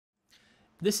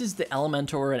This is the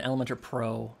Elementor and Elementor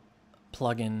Pro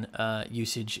plugin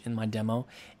usage in my demo,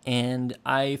 and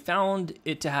I found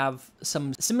it to have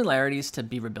some similarities to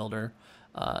Beaver Builder.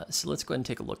 So let's go ahead and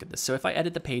take a look at this. So if I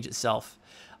edit the page itself,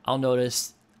 I'll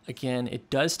notice, again, it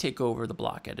does take over the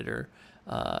block editor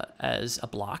as a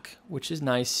block, which is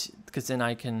nice because then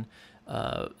I can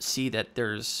see that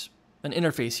there's an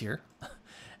interface here,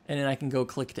 and then I can go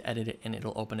click to edit it and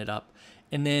it'll open it up.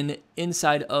 And then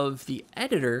inside of the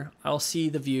editor, I'll see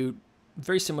the view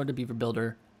very similar to Beaver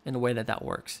Builder in the way that that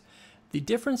works. The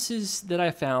differences that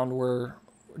I found were,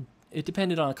 it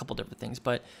depended on a couple different things,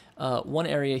 but one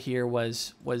area here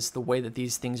was the way that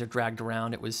these things are dragged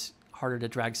around. It was harder to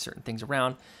drag certain things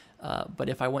around. But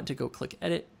if I went to go click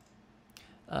edit,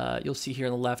 you'll see here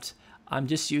on the left, I'm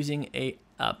just using a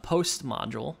post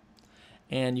module,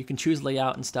 and you can choose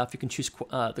layout and stuff. You can choose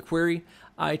the query.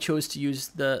 I chose to use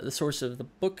the source of the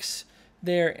books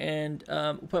there, and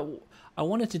but I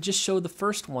wanted to just show the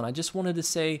first one. I just wanted to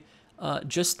say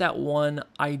just that one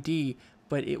ID,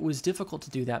 but it was difficult to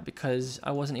do that because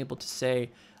I wasn't able to say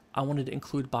I wanted to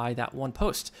include by that one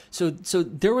post. So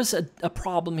there was a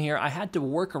problem here. I had to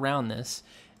work around this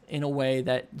in a way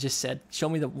that just said, show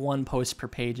me the one post per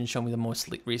page and show me the most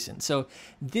recent. So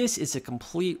this is a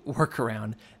complete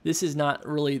workaround. This is not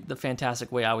really the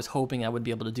fantastic way I was hoping I would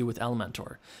be able to do with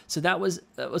Elementor. So that was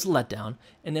a letdown.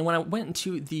 And then when I went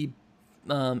into the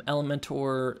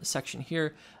Elementor section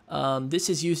here, this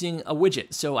is using a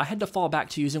widget. So I had to fall back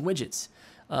to using widgets.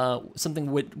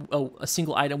 Something with a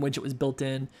single item widget was built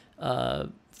in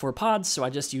for pods, so I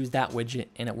just used that widget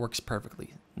and it works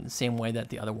perfectly in the same way that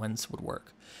the other ones would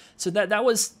work. So that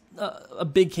was a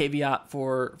big caveat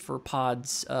for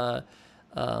pods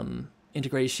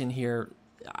integration here.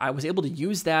 I was able to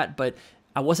use that, but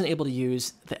I wasn't able to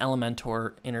use the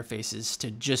Elementor interfaces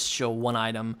to just show one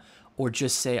item or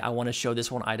just say I want to show this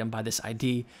one item by this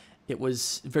ID. It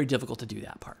was very difficult to do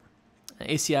that part.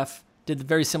 ACF did the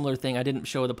very similar thing. I didn't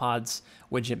show the pods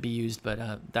widget be used, but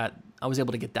that I was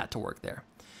able to get that to work there.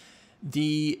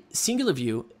 The singular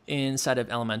view inside of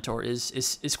Elementor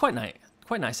is quite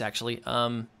nice actually.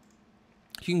 You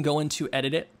can go into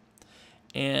edit it,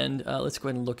 and let's go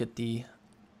ahead and look at the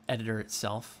editor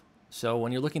itself. So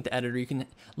when you're looking at the editor, you can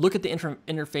look at the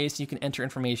interface. You can enter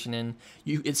information in.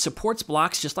 It supports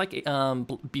blocks just like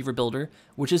Beaver Builder,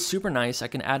 which is super nice. I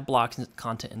can add blocks and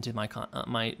content into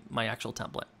my my actual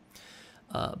template.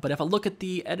 But if I look at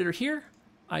the editor here,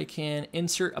 I can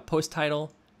insert a post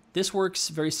title. This works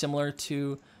very similar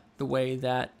to the way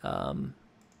that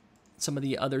some of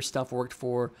the other stuff worked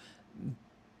for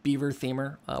Beaver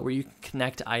Themer, where you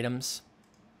connect items.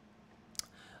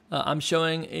 I'm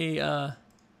showing a,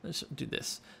 let's do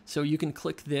this. So you can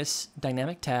click this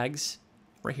dynamic tags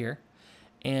right here,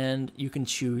 and you can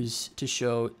choose to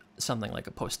show something like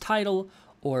a post title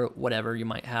or whatever you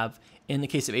might have. In the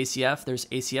case of ACF, there's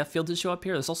ACF fields that show up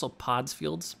here. There's also pods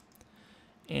fields.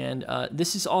 And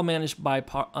this is all managed by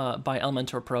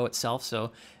Elementor Pro itself.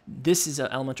 So this is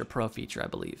an Elementor Pro feature, I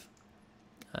believe.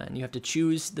 And you have to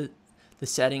choose the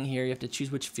setting here. You have to choose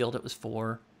which field it was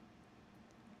for.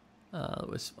 It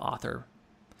was author.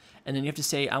 And then you have to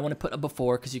say, I want to put a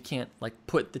before, because you can't like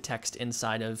put the text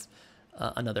inside of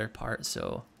another part.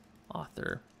 So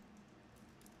author.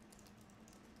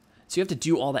 So you have to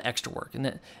do all the extra work,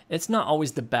 and it's not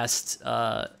always the best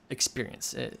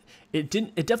experience. It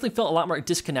definitely felt a lot more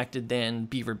disconnected than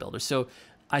Beaver Builder. So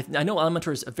I know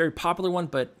Elementor is a very popular one,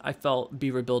 but I felt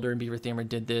Beaver Builder and Beaver Themer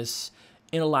did this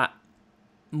in a lot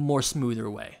more smoother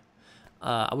way.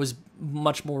 I was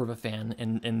much more of a fan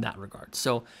in that regard.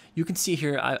 So you can see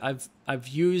here, I've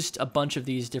used a bunch of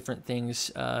these different things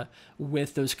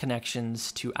with those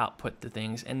connections to output the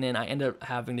things, and then I end up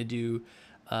having to do.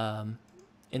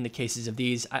 In the cases of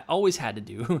these, I always had to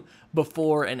do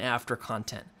before and after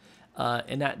content.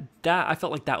 And that I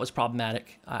felt like that was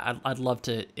problematic. I'd love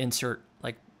to insert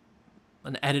like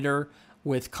an editor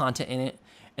with content in it.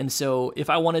 And so if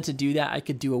I wanted to do that, I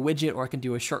could do a widget, or I could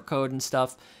do a shortcode and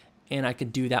stuff. And I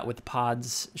could do that with the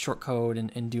pods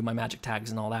shortcode and do my magic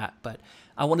tags and all that. But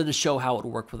I wanted to show how it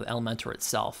would work with Elementor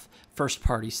itself, first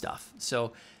party stuff.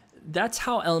 So that's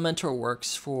how Elementor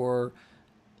works for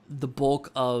the bulk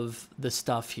of the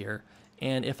stuff here.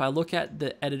 And if I look at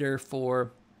the editor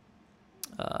for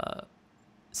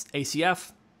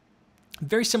ACF,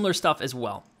 very similar stuff as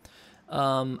well.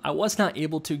 I was not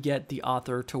able to get the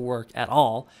author to work at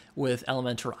all with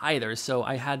Elementor either, so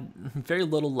I had very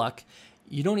little luck.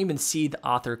 You don't even see the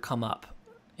author come up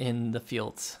in the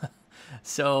fields.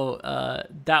 So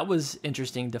that was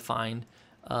interesting to find.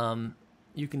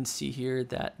 You can see here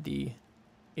that the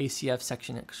ACF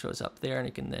section shows up there, and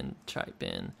you can then type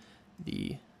in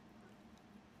the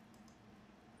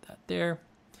there.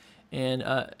 And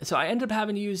so I ended up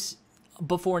having to use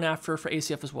before and after for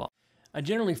ACF as well. I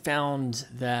generally found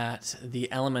that the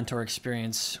Elementor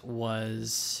experience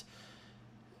was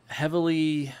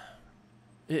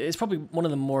it's probably one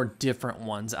of the more different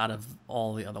ones out of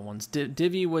all the other ones.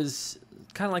 Divi was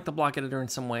kind of like the block editor in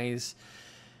some ways.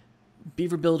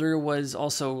 Beaver Builder was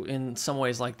also in some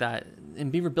ways like that. In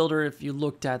Beaver Builder, if you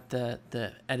looked at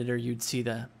the editor, you'd see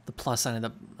the plus sign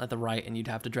at the right, and you'd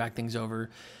have to drag things over.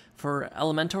 For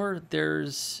Elementor,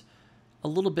 there's a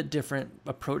little bit different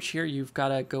approach here. You've got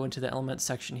to go into the element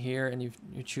section here, and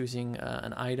you're choosing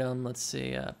an item, let's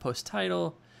say post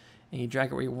title, and you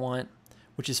drag it where you want,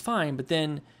 which is fine. But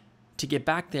then to get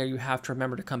back there, you have to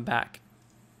remember to come back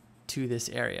to this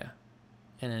area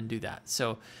and then do that.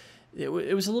 So it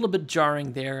was a little bit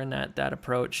jarring there in that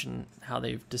approach and how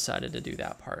they've decided to do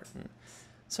that part. And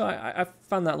so I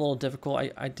found that a little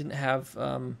difficult. I didn't have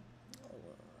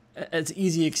as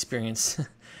easy experience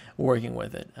working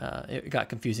with it. It got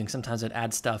confusing. Sometimes I'd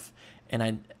add stuff and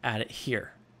I'd add it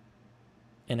here.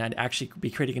 And I'd actually be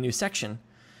creating a new section.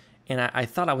 And I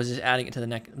thought I was just adding it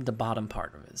to the bottom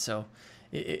part of it. So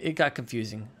it got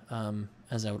confusing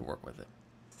as I would work with it.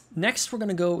 Next, we're going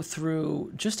to go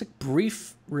through just a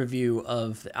brief review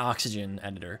of the Oxygen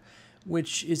editor,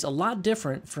 which is a lot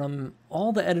different from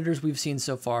all the editors we've seen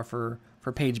so far for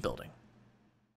page building.